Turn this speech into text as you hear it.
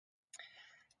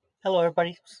Hello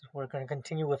everybody, we're going to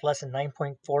continue with lesson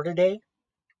 9.4 today.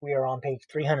 We are on page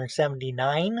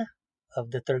 379 of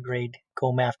the third grade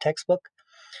Go Math textbook.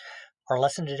 Our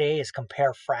lesson today is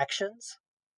compare fractions.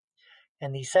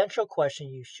 And the essential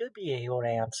question you should be able to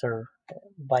answer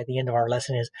by the end of our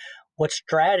lesson is, what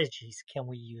strategies can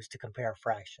we use to compare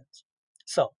fractions?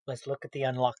 So let's look at the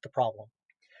unlock the problem.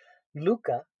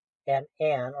 Luca and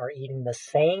Anne are eating the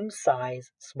same size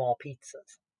small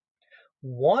pizzas.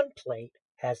 One plate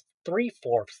has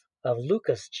 3/4 of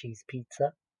Luca's cheese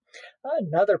pizza.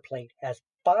 Another plate has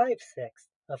 5/6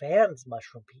 of Anne's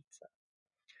mushroom pizza.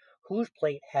 Whose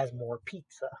plate has more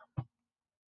pizza?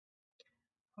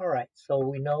 All right, so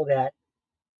we know that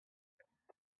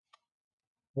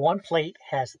one plate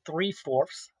has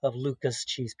 3/4 of Luca's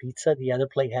cheese pizza. The other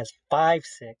plate has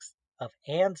 5/6 of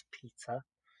Anne's pizza.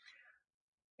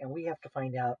 And we have to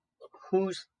find out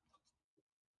whose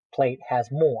plate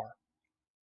has more.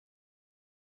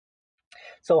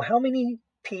 So how many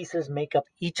pieces make up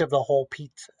each of the whole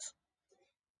pizzas?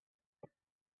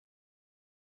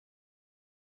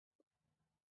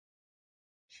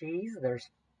 Cheese,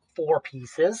 there's 4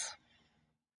 pieces.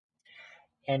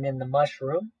 And in the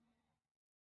mushroom,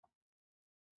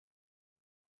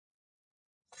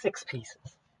 6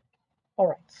 pieces. All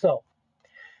right, so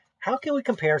how can we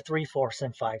compare 3/4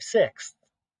 and 5/6?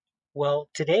 Well,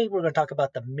 today we're going to talk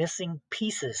about the missing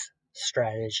pieces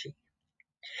strategy.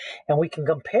 And we can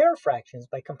compare fractions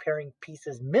by comparing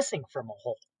pieces missing from a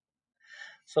whole.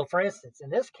 So for instance,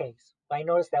 in this case, I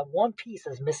notice that one piece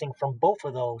is missing from both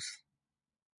of those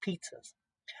pizzas.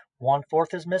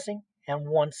 1/4 is missing and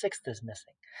 1/6 is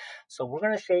missing. So we're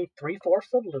going to shade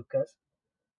 3/4 of Luca's.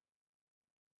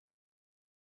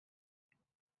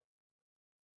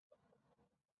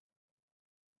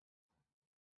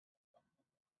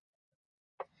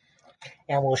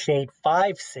 And we'll shade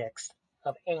 5/6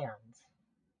 of Anne's.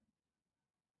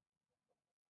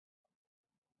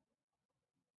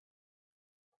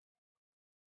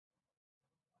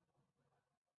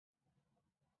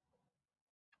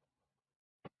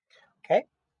 Okay,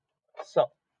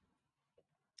 so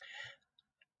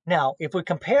now if we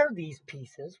compare these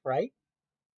pieces, right,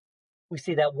 we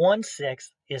see that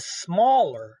 1/6 is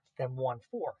smaller than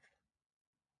 1/4.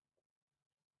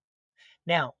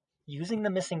 Now, using the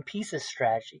missing pieces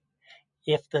strategy,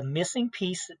 if the missing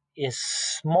piece is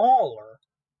smaller,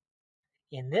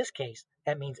 in this case,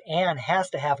 that means Anne has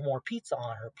to have more pizza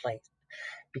on her plate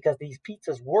because these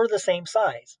pizzas were the same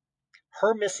size.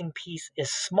 Her missing piece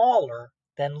is smaller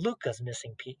than Luca's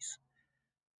missing piece.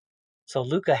 So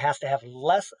Luca has to have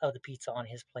less of the pizza on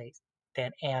his plate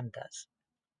than Anne does.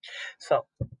 So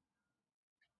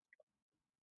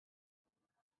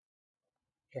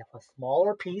if a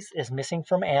smaller piece is missing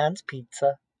from Anne's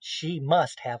pizza, she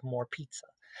must have more pizza.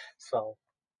 So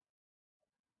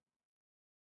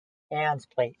Anne's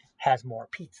plate has more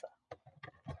pizza.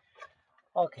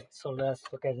 Okay, so let's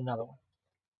look at another one,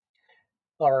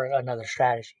 or another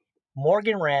strategy.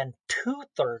 Morgan ran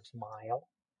 2/3 mile.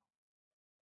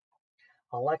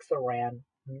 Alexa ran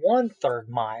 1/3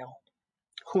 mile.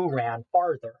 Who ran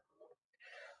farther?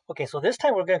 Okay, so this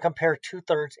time we're going to compare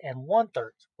 2/3 and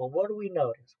 1/3. Well, what do we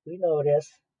notice? We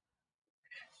notice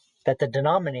that the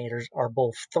denominators are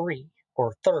both 3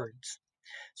 or thirds.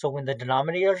 So when the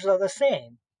denominators are the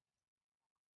same,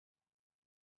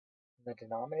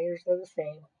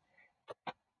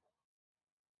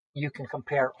 you can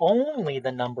compare only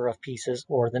the number of pieces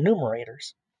or the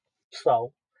numerators.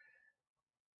 So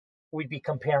we'd be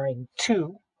comparing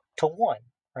 2 to 1,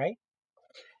 right?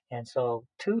 And so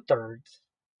 2/3,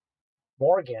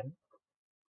 Morgan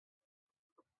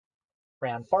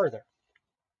ran farther.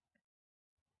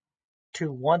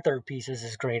 2 1/3 pieces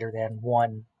is greater than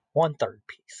 1 1/3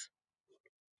 piece.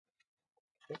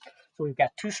 So we've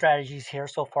got 2 strategies here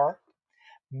so far.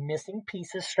 Missing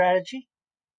pieces strategy,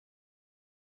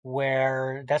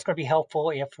 where that's going to be helpful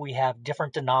if we have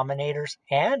different denominators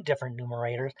and different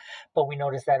numerators, but we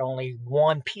notice that only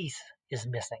one piece is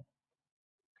missing.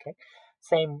 Okay,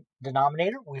 same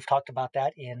denominator, we've talked about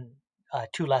that in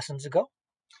 2 lessons ago.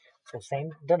 So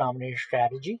same denominator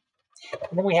strategy.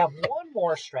 And then we have one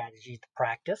more strategy to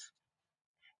practice,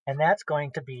 and that's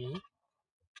going to be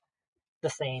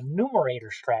the same numerator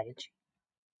strategy.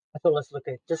 So let's look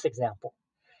at this example.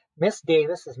 Miss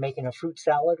Davis is making a fruit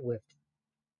salad with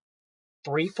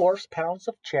 3/4 pounds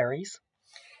of cherries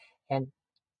and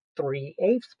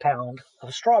 3/8 pound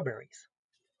of strawberries.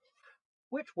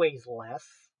 Which weighs less,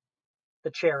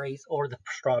 the cherries or the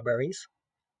strawberries?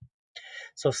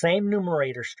 So same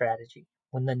numerator strategy.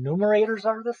 When the numerators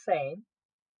are the same,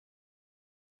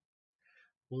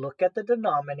 look at the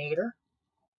denominator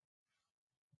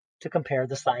to compare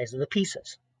the size of the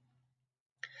pieces.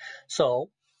 So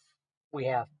we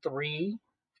have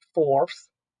 3/4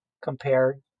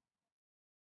 compared,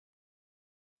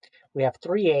 we have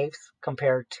 3/8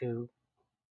 compared to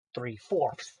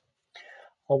 3/4.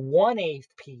 A 1/8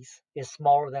 piece is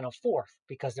smaller than a fourth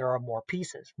because there are more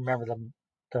pieces. Remember,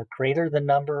 the greater the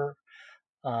number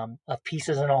of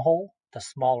pieces in a whole, the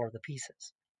smaller the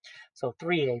pieces. So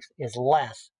 3/8 is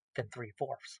less than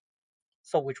 3/4.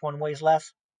 So which one weighs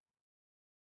less?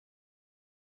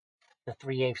 The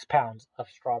 3/8 pounds of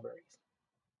strawberries.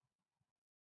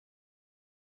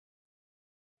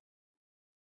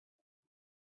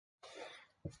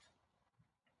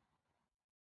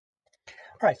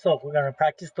 All right, so we're going to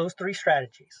practice those three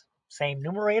strategies. Same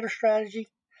numerator strategy,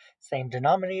 same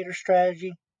denominator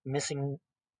strategy, missing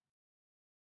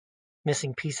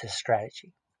pieces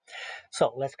strategy.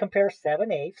 So let's compare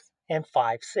 7/8 and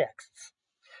 5/6.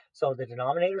 So the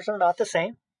denominators are not the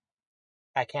same.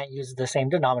 I can't use the same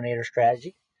denominator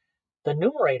strategy. The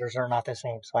numerators are not the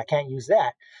same, so I can't use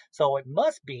that. So it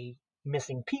must be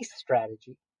missing piece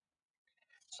strategy.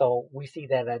 So we see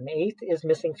that an eighth is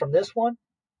missing from this one,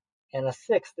 and a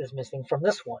sixth is missing from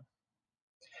this one.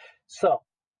 So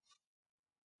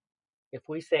if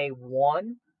we say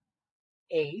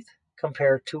 1/8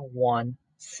 compared to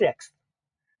 1/6,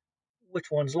 which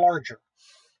one's larger?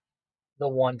 The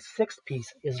 1/6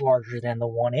 piece is larger than the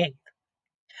 1/8.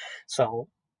 So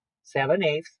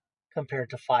 7/8 compared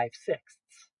to 5/6.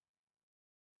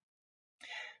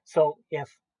 So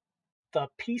if the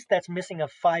piece that's missing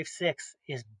of 5/6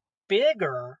 is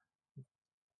bigger,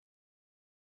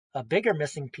 a bigger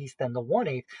missing piece than the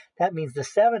 1/8, that means the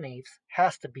 7/8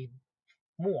 has to be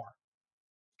more.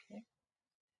 Okay?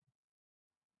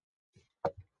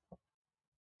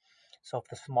 So if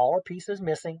the smaller piece is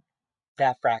missing,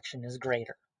 that fraction is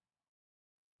greater.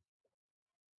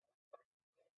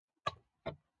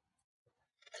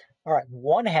 All right,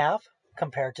 1/2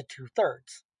 compared to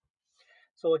 2/3.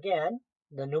 So again,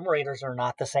 the numerators are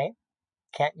not the same.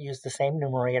 Can't use the same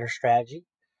numerator strategy.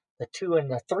 The 2 and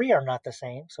the 3 are not the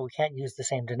same, so we can't use the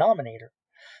same denominator.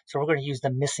 So we're going to use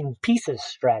the missing pieces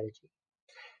strategy.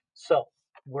 So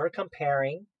we're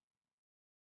comparing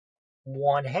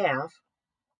 1/2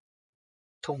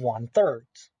 to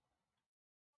 1/3.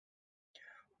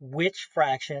 Which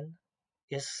fraction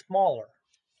is smaller?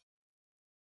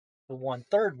 The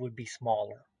 1/3 would be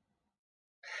smaller.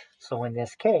 So in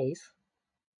this case,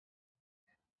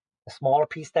 the smaller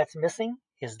piece that's missing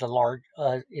is the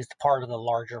part of the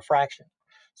larger fraction.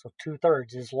 So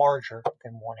 2/3 is larger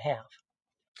than 1/2.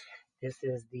 This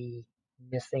is the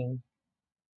missing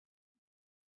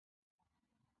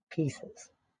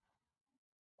pieces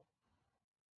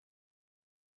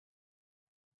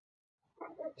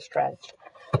strategy.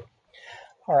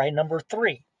 All right, number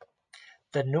 3.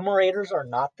 The numerators are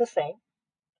not the same.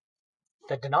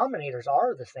 The denominators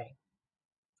are the same.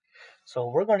 So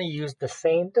we're going to use the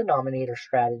same denominator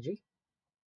strategy.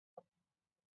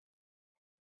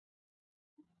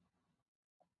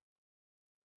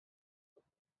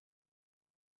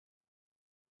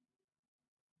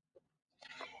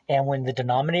 And when the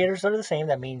denominators are the same,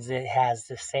 that means it has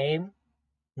the same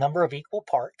number of equal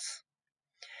parts.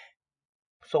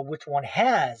 So which one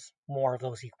has more of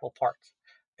those equal parts?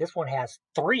 This one has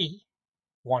 3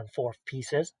 1/4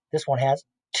 pieces. This one has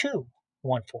 2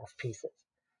 1/4 pieces.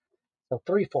 So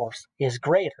 3/4 is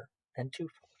greater than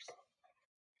 2/4.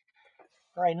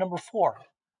 All right, number 4.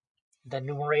 The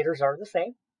numerators are the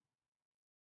same.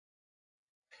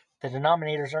 The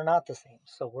denominators are not the same.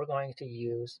 So we're going to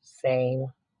use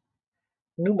same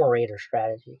numerator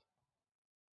strategy.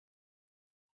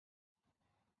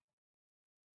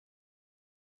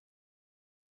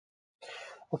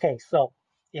 Okay, so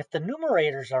if the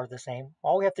numerators are the same,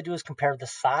 all we have to do is compare the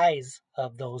size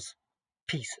of those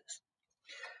pieces.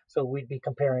 So we'd be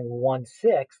comparing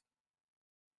 1/6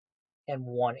 and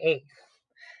 1/8.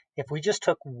 If we just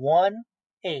took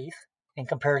 1/8 and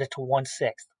compared it to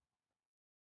 1/6,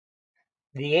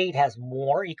 the 8 has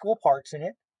more equal parts in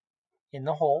it, in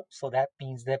the whole, so that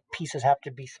means that pieces have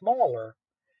to be smaller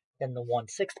than the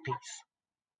 1/6 piece.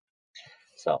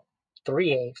 So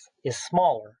 3/8 is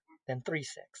smaller than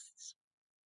 3/6.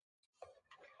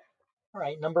 All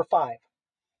right, number 5.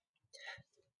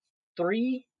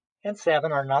 3 and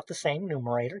 7 are not the same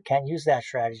numerator, can't use that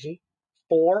strategy.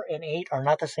 4 and 8 are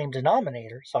not the same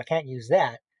denominator, so I can't use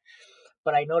that.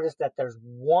 But I noticed that there's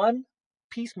one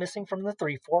piece missing from the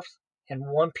 3/4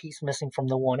 and one piece missing from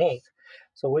the 1/8.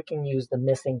 So we can use the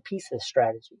missing pieces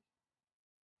strategy.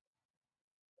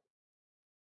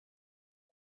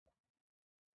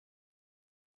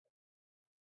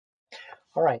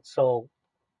 All right, so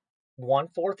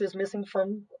 1/4 is missing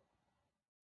from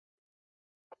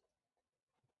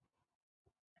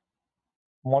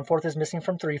 1/4 is missing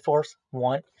from 3/4.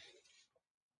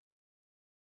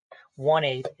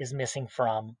 1/8 is missing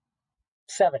from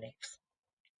 7/8,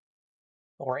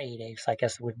 or 8/8, I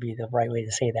guess would be the right way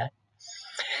to say that.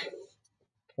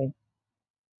 Okay.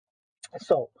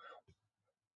 So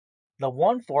the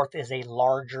 1/4 is a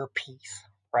larger piece,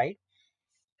 right?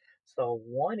 So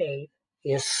 1/8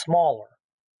 is smaller.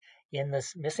 In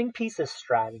this missing pieces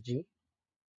strategy,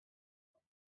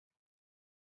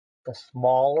 the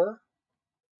smaller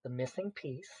the missing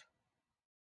piece,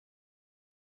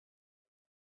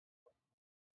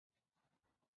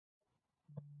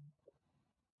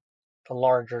 the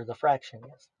larger the fraction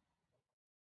is.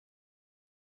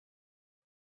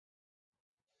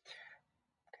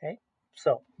 Okay,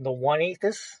 so the 1/8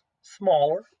 is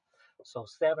smaller, so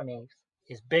 7/8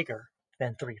 is bigger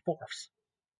than 3/4.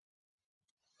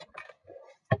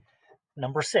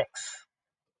 Number 6.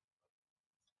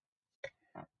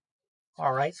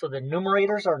 All right, so the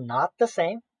numerators are not the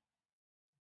same.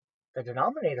 The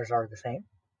denominators are the same.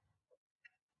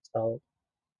 So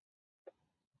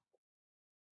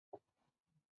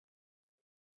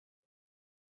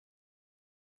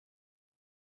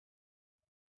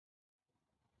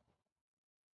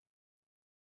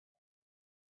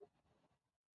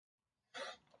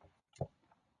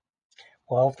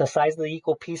well, if the size of the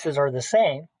equal pieces are the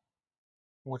same,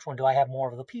 which one do I have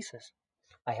more of the pieces?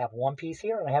 I have one piece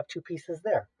here and I have two pieces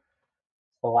there.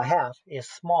 So a half is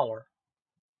smaller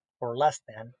or less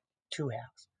than 2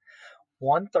 halves.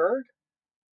 1/3,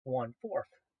 1/4.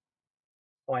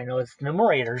 So I know its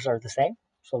numerators are the same.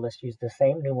 So let's use the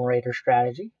same numerator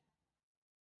strategy.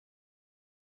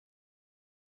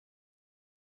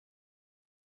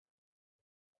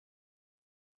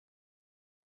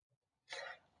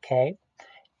 Okay,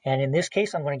 and in this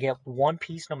case, I'm going to get one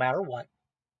piece no matter what.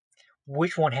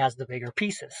 Which one has the bigger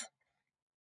pieces?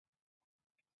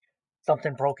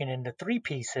 Something broken into 3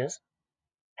 pieces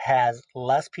has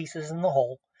less pieces in the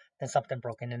whole than something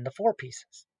broken into 4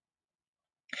 pieces.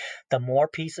 The more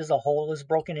pieces a whole is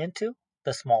broken into,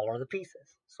 the smaller the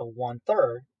pieces. So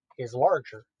 1/3 is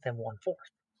larger than 1/4.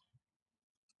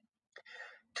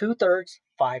 2/3,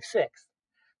 5/6.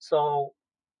 So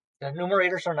the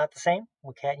numerators are not the same.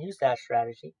 We can't use that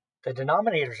strategy. The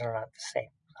denominators are not the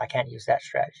same. I can't use that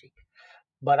strategy.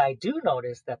 But I do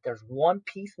notice that there's one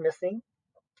piece missing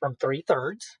from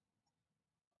 3/3.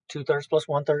 2/3 plus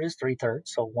 1/3 is 3/3.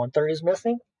 So 1/3 is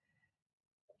missing,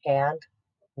 and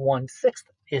 1/6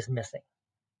 is missing.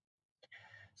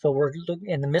 So we're looking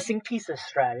in the missing pieces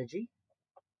strategy.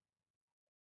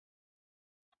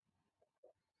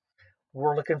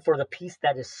 We're looking for the piece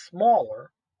that is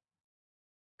smaller,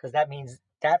 because that means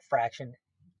that fraction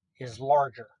is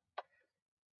larger.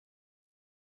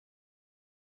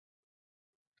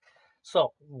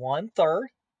 So 1/3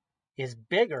 is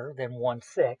bigger than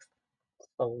 1/6.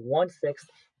 So 1/6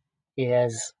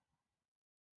 is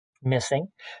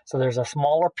missing. So there's a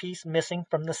smaller piece missing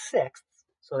from the 6th.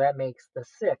 So that makes the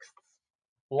 6th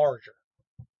larger.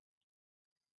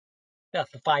 Now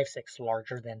the 5/6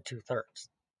 larger than 2/3.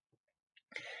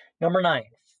 Number 9,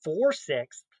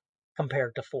 4/6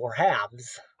 compared to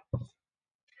 4/2.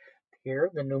 Here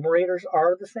the numerators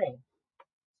are the same.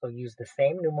 So use the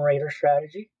same numerator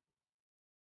strategy.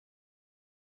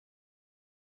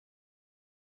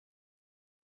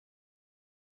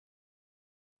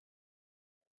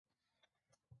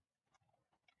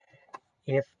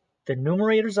 If the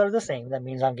numerators are the same, that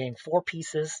means I'm getting 4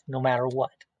 pieces no matter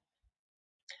what.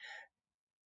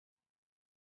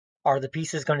 Are the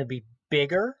pieces going to be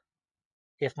bigger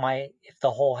if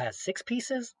the whole has 6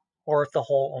 pieces, or if the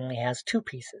whole only has 2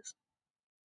 pieces?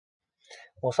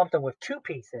 Well, something with 2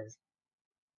 pieces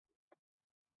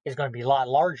is going to be a lot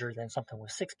larger than something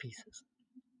with 6 pieces.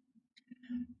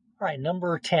 All right,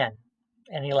 number 10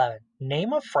 and 11.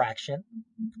 Name a fraction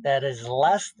that is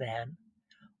less than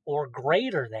or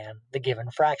greater than the given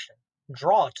fraction.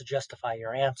 Draw to justify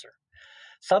your answer.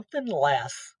 Something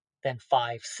less than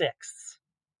 5/6.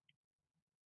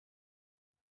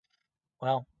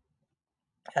 Well,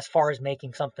 as far as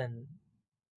making something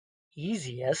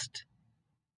easiest,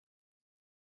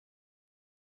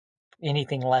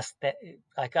 anything less than,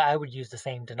 like, I would use the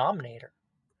same denominator,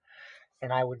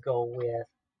 and I would go with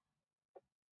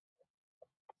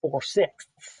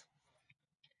 4/6.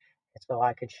 And so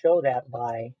I could show that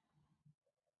by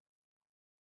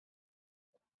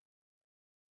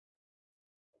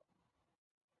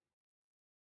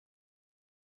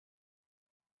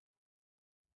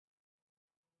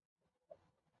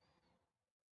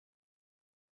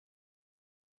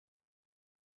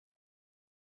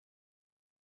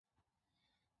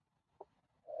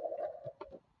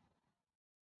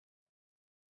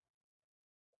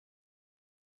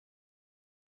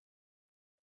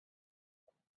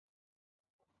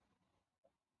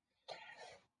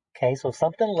Okay, so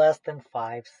something less than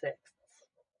 5/6.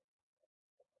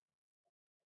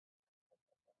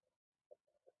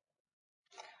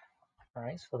 All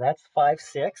right, so that's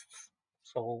 5/6.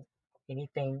 So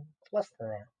anything less than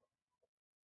that.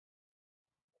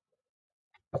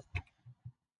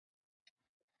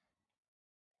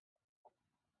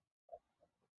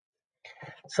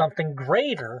 Something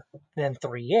greater than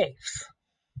 3/8.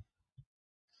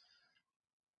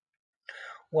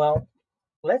 Well,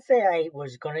 let's say I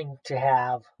was going to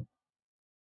have,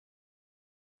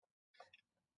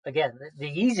 again, the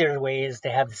easier way is to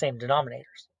have the same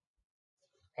denominators.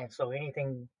 And so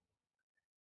anything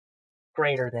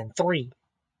greater than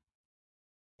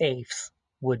 3/8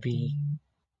 would be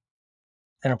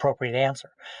an appropriate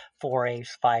answer. 4/8,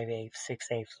 5/8,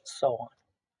 6/8, and so on.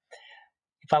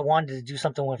 If I wanted to do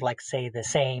something with, like, say, the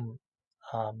same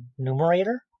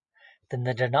numerator, then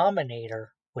the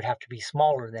denominator would have to be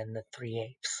smaller than the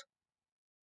 3/8.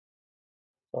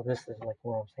 So this is like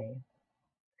what I'm saying.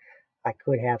 I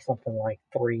could have something like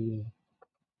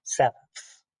 3/7.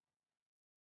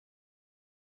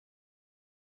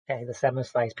 Okay, the 7th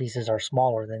size pieces are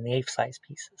smaller than the 8th size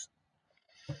pieces.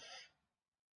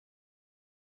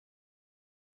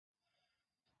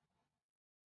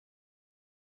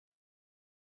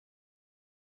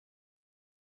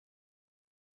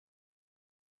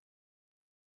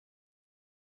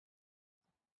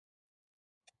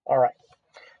 All right,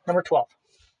 number 12.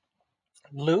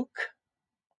 Luke.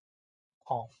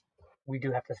 Oh, we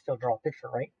do have to still draw a picture,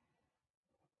 right?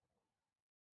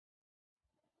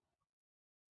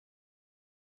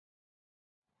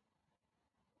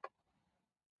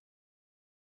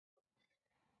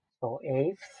 So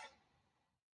 8th.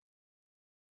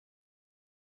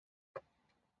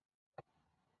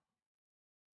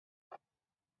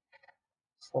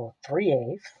 So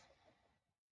 3/8.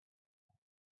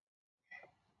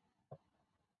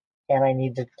 And I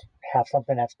need to have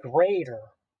something that's greater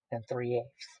than 3/8.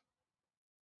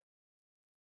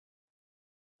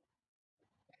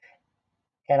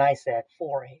 And I said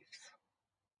 4/8.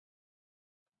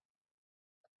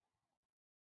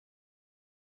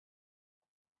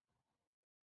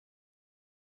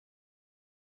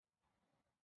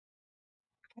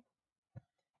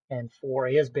 And 4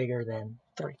 is bigger than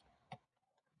 3.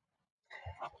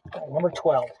 Number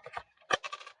 12.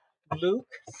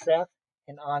 Luke, Seth,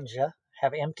 and Anja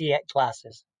have empty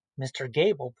glasses. Mr.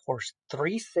 Gable pours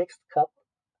 3/6 cup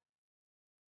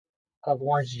of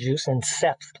orange juice in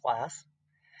Seth's glass.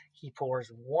 He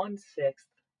pours 1/6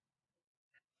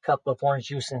 cup of orange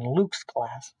juice in Luke's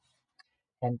glass,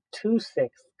 and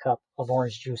 2/6 cup of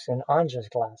orange juice in Anja's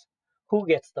glass. Who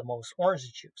gets the most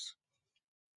orange juice?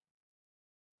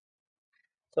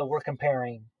 So we're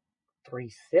comparing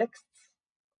 3/6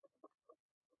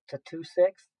 to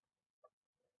 2/6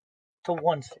 to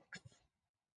 1/6.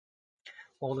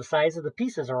 Well, the size of the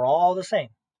pieces are all the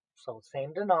same. So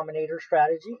same denominator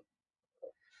strategy.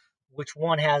 Which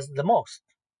one has the most?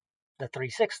 The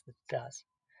 3/6 does.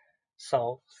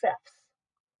 So Seth's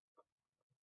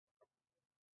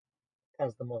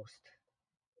has the most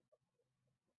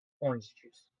orange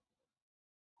juice.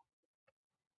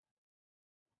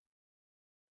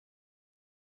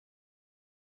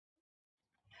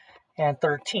 And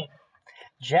 13.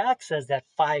 Jack says that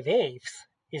 5/8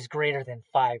 is greater than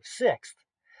 5/6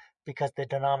 because the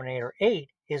denominator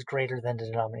 8 is greater than the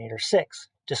denominator 6.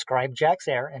 Describe Jack's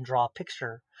error and draw a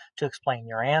picture to explain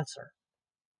your answer.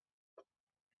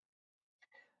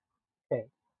 Okay,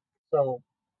 so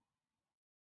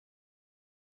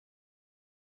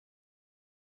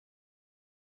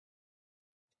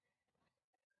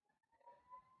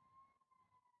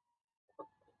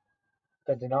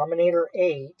the denominator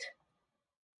 8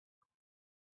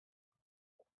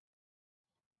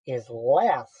 is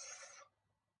less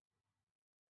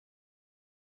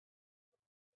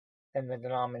than the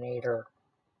denominator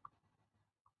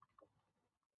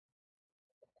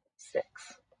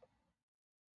 6.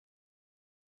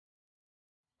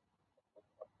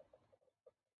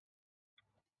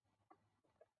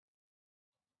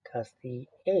 Because the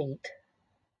 8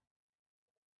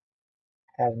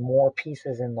 has more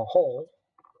pieces in the whole.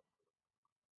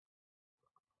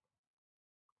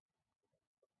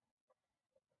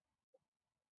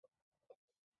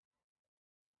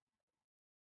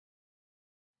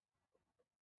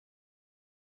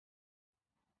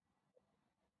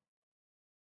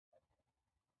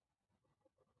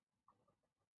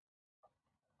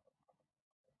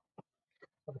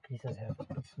 So the pieces have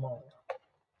to be smaller.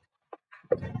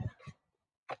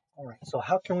 All right, so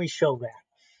how can we show that?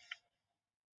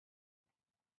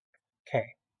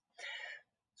 Okay,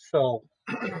 so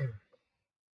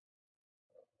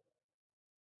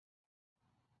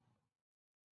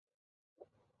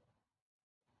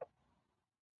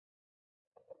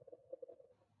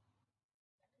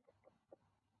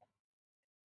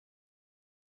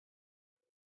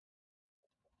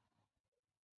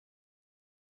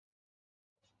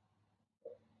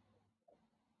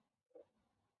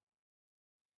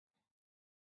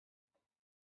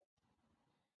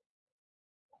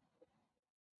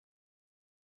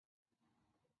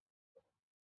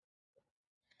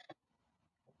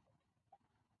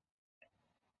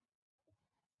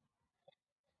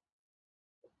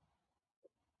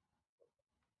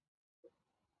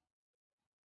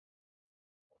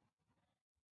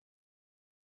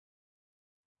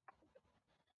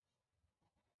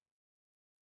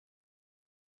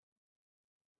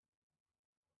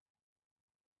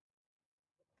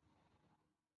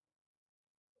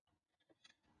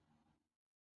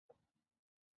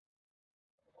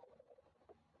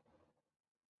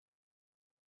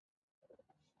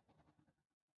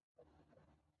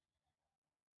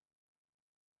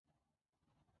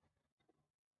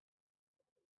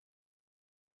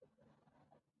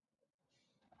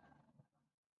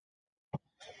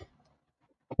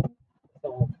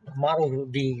model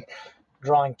would be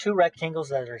drawing two rectangles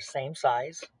that are the same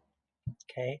size.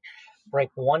 Okay, break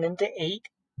one into 8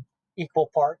 equal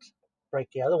parts, break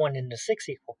the other one into 6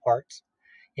 equal parts.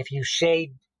 If you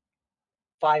shade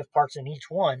 5 parts in each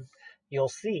one, you'll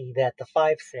see that the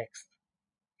 5/6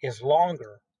 is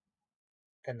longer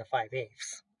than the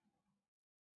 5/8.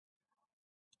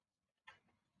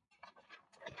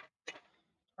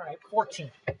 All right,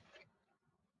 14.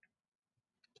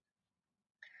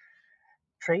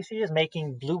 Tracy is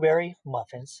making blueberry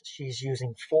muffins. She's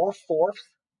using 4/4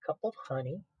 cup of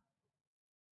honey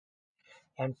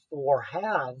and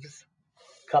 4/2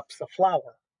 cups of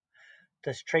flour.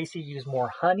 Does Tracy use more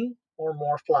honey or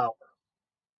more flour?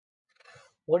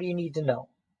 What do you need to know?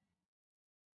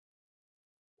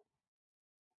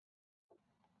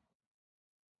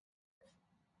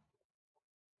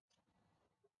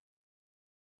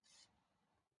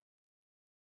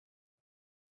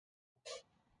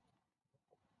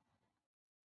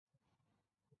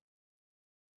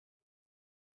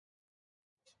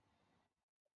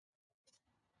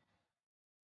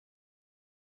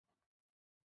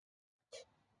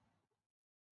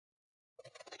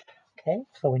 Okay,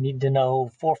 so we need to know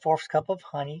 4/4 cup of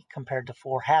honey compared to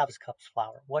 4/2 cups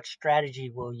flour. What strategy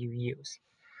will you use?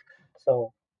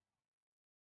 So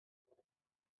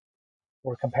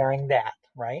we're comparing that,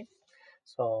 right?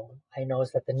 So I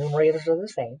notice that the numerators are the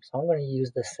same, so I'm going to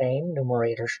use the same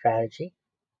numerator strategy.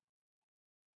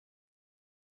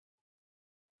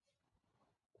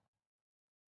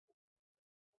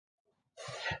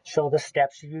 Show the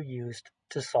steps you used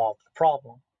to solve the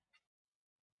problem.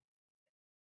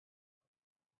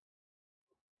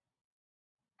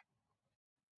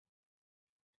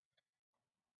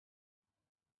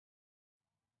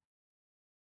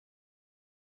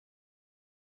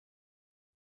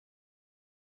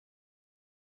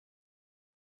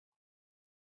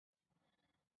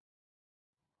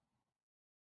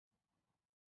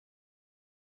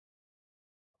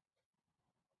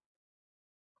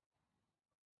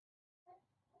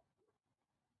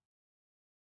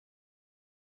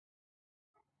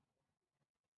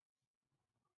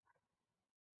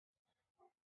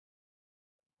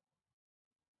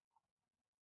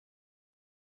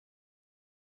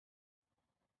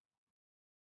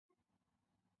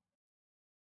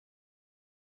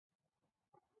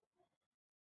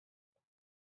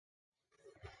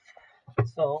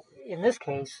 So in this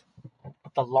case,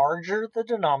 the larger the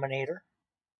denominator,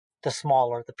 the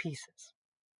smaller the pieces.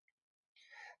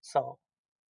 So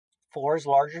 4 is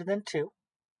larger than 2,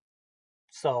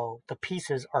 so the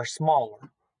pieces are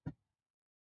smaller.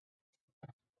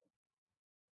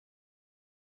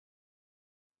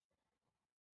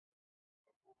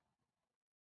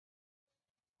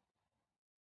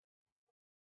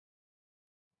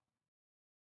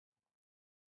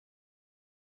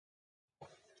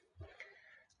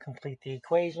 Complete the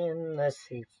equation. Let's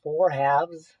see,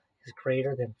 4/2 is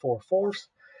greater than 4/4,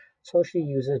 so she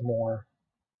uses more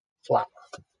flour.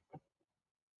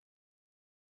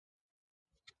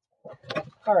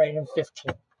 All right, and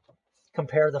 15.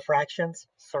 Compare the fractions,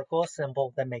 circle a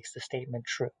symbol that makes the statement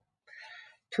true.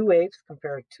 2/8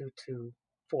 compared to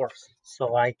 2/4.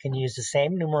 So I can use the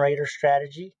same numerator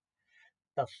strategy.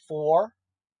 The 4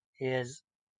 is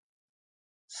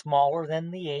smaller than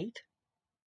the 8.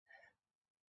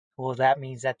 Well, that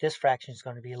means that this fraction is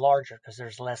going to be larger because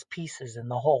there's less pieces in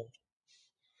the whole.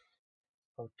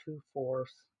 So 2/4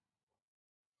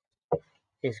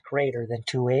 is greater than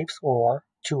 2/8, or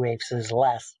 2/8 is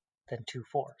less than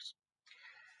 2/4.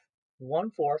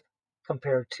 1/4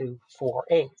 compared to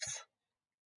 4/8.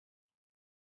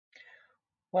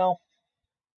 Well,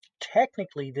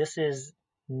 technically, this is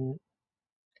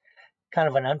kind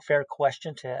of an unfair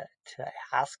question to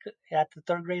ask at the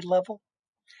third grade level,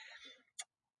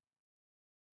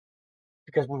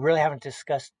 because we really haven't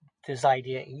discussed this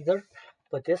idea either.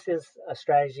 But this is a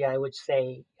strategy I would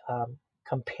say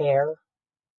compare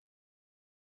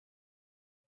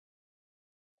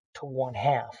to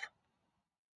 1/2.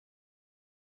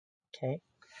 Okay,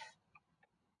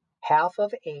 half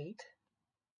of 8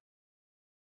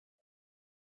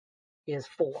 is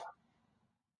 4.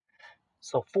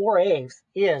 So 4/8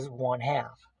 is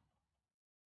 1/2.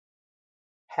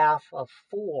 Half of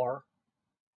 4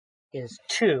 is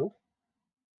 2.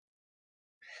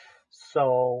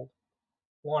 So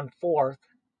 1/4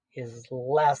 is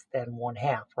less than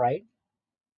 1/2, right?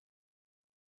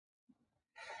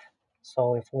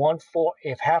 So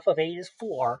if half of 8 is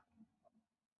 4,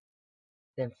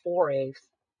 then 4/8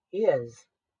 is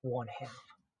 1/2.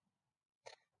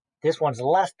 This one's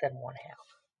less than 1/2.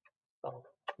 So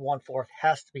 1/4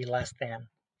 has to be less than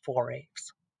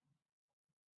 4/8.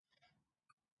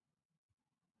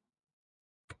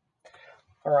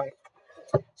 All right.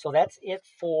 So that's it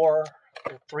for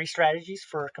the 3 strategies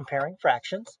for comparing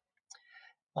fractions.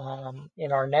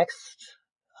 In our next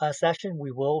session,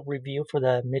 we will review for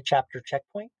the mid-chapter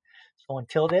checkpoint. So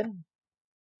until then,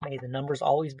 may the numbers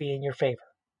always be in your favor.